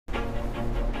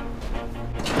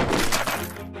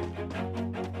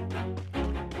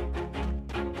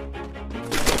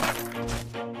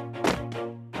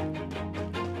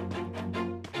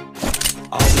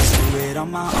on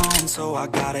my own, so I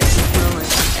gotta get through it.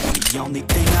 And the only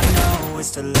thing I know is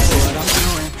to love what I'm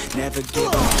doing. Never give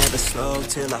up, never slow,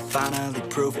 till I finally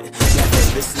prove it. Never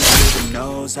listen to the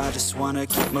no's, I just wanna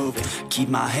keep moving. Keep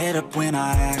my head up when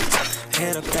I act,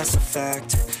 head up, that's a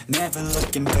fact. Never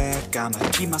looking back, I'ma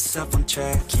keep myself on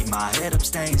track. Keep my head up,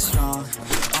 staying strong,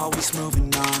 always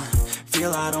moving on.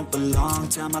 Feel I don't belong,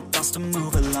 tell my thoughts to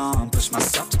move along. Push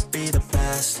myself to be the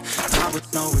best, not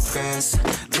with no regrets.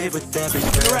 Live with every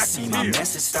breath, see my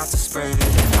message start to spread.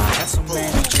 And I had so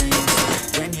many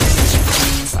dreams, when you reach your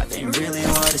dreams, life ain't really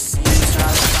what it seems. Try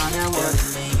to find out what it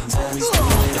means, always do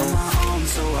it on my own,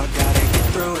 so I gotta get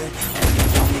through it. And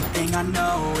the only thing I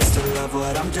know is to love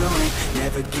what I'm doing.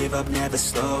 Never give up, never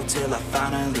slow, till I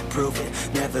finally prove it.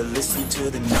 Never listen to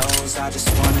the no's, I just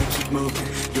wanna keep moving.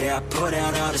 Yeah, I put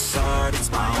out all this art, it's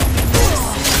my only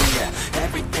medicine. Yeah,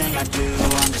 everything I do,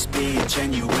 I'm just being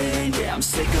genuine. Yeah, I'm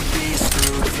sick of being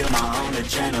screwed, feel my own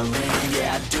adrenaline.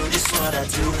 Yeah, I do just what I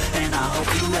do, and I hope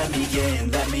you let me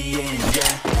in,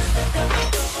 yeah.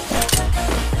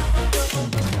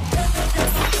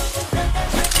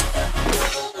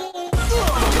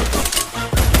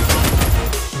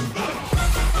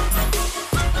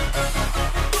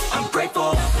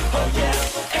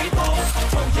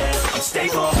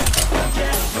 Stable, oh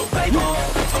yeah, no label,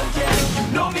 oh yeah, you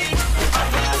know me. I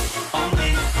have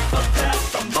only a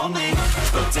path, I'm lonely,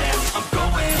 but damn, I'm going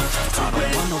to win. I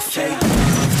don't want no fake,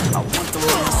 I want the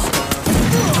real stuff.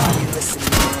 Probably listen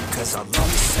up, cause I'll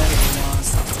only say it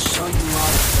once. I'm gonna show you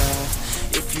all the love,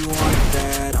 if you want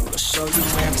that. I'm gonna show you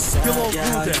where it's at,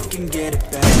 yeah, you can get it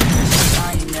back.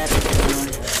 I ain't never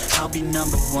done, I'll be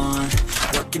number one.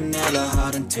 Working hella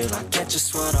hard until I get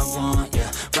just what I want, yeah.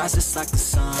 Rises like the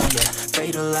sun, yeah,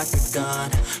 fatal like a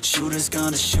gun. Shooter's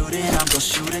gonna shoot it, I'm gonna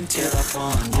shoot until I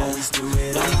fall, yeah. Always do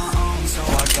it on my own, so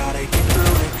I gotta get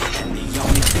through it. And the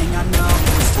only thing I know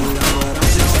is to love what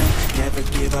I'm doing. Never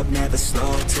give up, never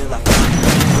slow, till I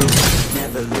finally prove it.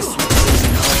 Never listen to the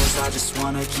no's, I just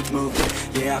wanna keep moving.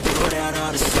 Yeah, I put out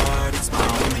all this art, it's my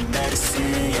only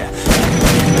medicine, yeah.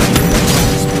 Everything I do,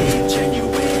 just being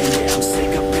genuine, yeah. I'm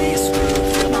sick of being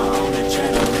screwed, feel my own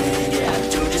adrenaline. Yeah, I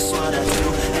do just what I do,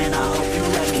 and I hope you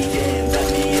let me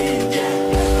in, yeah.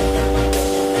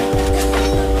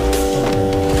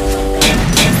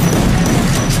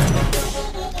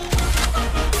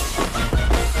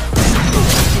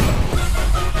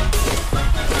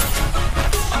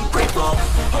 I'm grateful,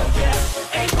 oh yeah,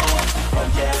 able, oh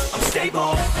yeah, I'm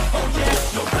stable, oh yeah,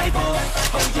 no label,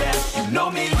 oh yeah, you know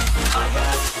me. I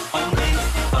have only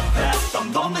a path, I'm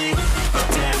lonely, but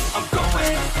damn, I'm going to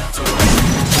win.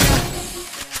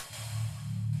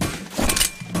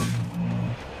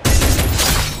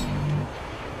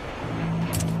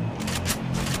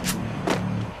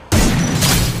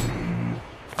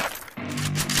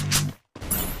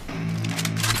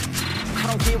 I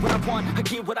don't get what I want, I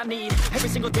get what I need. Every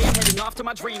single day I'm heading off to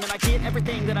my dream, and I get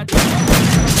everything that I do. Damn,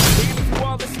 if you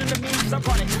all listening to me, cause I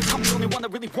run it. I'm the only one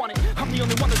that really want it, I'm the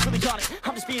only one that's really on it.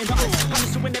 I'm just being honest, I'm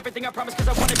just doing everything I promise, cause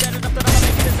I want it bad enough that I'ma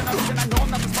make it as an artist. And I know I'm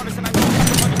not the smartest, and I know I'm not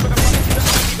the hardest, but I promise you that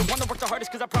I'm gonna be the one that works the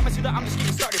hardest, cause I promise you that I'm just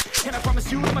getting started. And I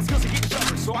promise you that my skills are getting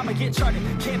sharper, so I'ma get charted,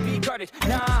 can't be guarded.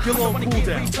 Nah, I don't wanna get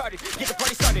retarded. Get the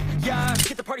party started, yeah,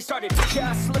 get the party started.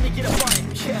 Yeah, so let me get up on it,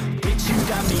 yeah. Bitch, you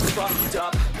got me fucked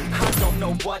up, I don't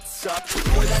know what's up.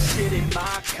 Pour that shit in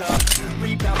my cup,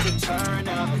 we bout to turn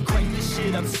up. Crank this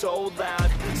shit up so loud,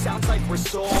 sounds like we're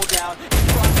sold out. In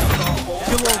front of the whole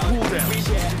crowd, we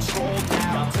get control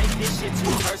now. I'll take this shit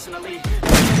too personally.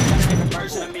 Everybody got a different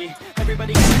version of me.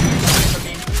 Everybody got a different for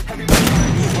me. Everybody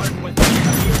wanna be working with me.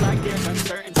 I feel like there's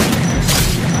uncertainty. No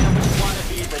matter what you wanna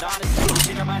be, but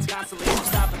honestly, in our minds constantly, so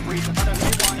stop and breathe. No matter who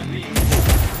you wanna be.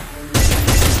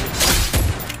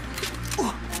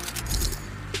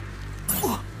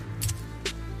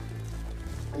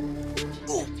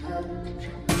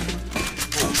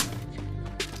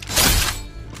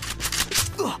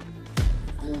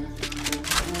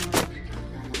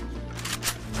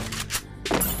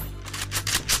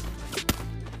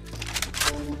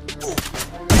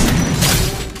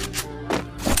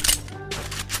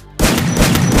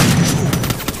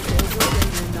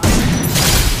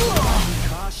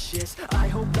 I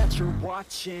hope that you're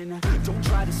watching. Don't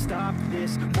try to stop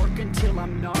this. Work until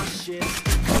I'm nauseous,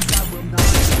 cause I will not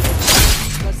quit,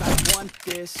 because I want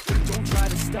this. Don't try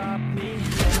to stop me,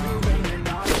 never ain't an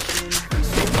option.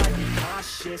 So I be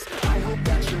cautious. I hope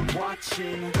that you're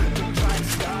watching. Don't try to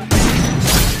stop me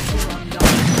until I'm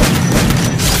nauseous.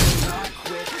 I will not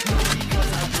quit, no,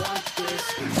 because I want this.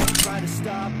 Don't try to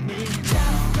stop me now.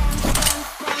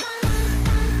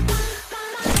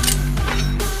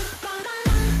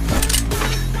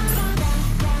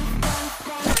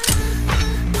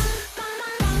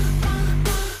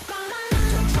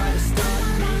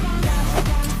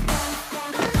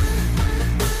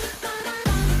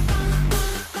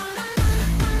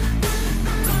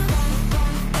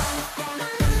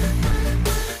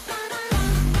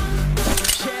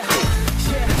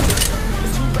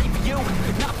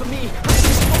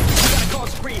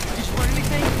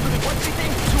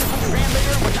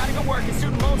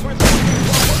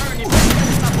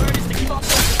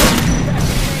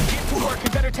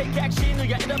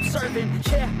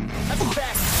 Yeah, that's a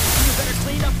fact. So you better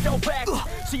clean up your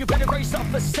act. So you better raise up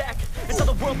a sack and tell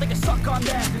the world they can suck on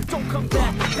that. Don't come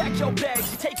back, pack your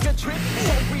bags. You take a trip and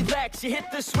don't relax. You hit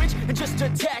the switch and just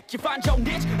attack. You find your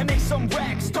niche and make some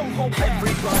racks. Don't hold back.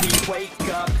 Everybody wake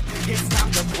up. It's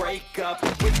time to break up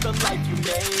with the life you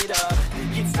made up.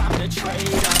 It's time to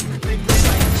trade up. Live the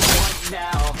life you want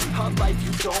now. A life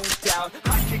you don't doubt.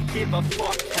 I could give a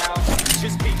fuck how.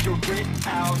 Just figure it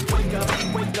out.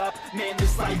 Wake up, man,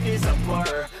 this life is a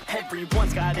blur.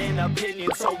 Everyone's got an opinion,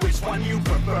 so which one you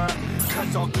prefer?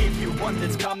 Cause I'll give you one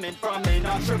that's coming from an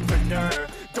entrepreneur.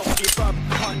 Don't give up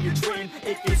on your dream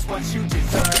if it's what you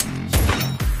deserve.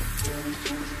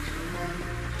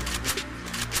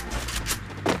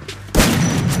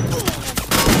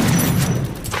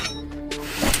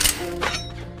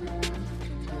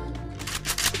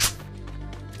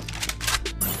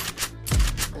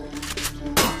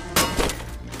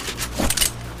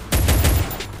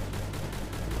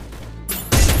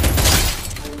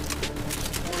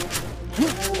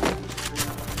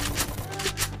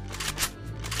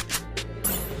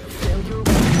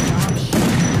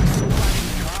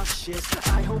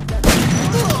 I hope that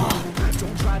you're watching.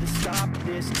 Don't try to stop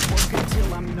this. Work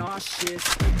until I'm nauseous.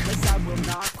 Cause I will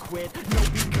not quit. No,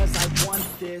 because I want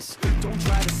this. Don't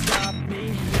try to stop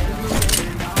me. Never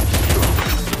an option.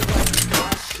 So I'm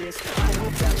cautious. I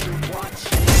hope that you're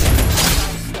watching. Don't try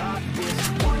to stop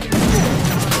this.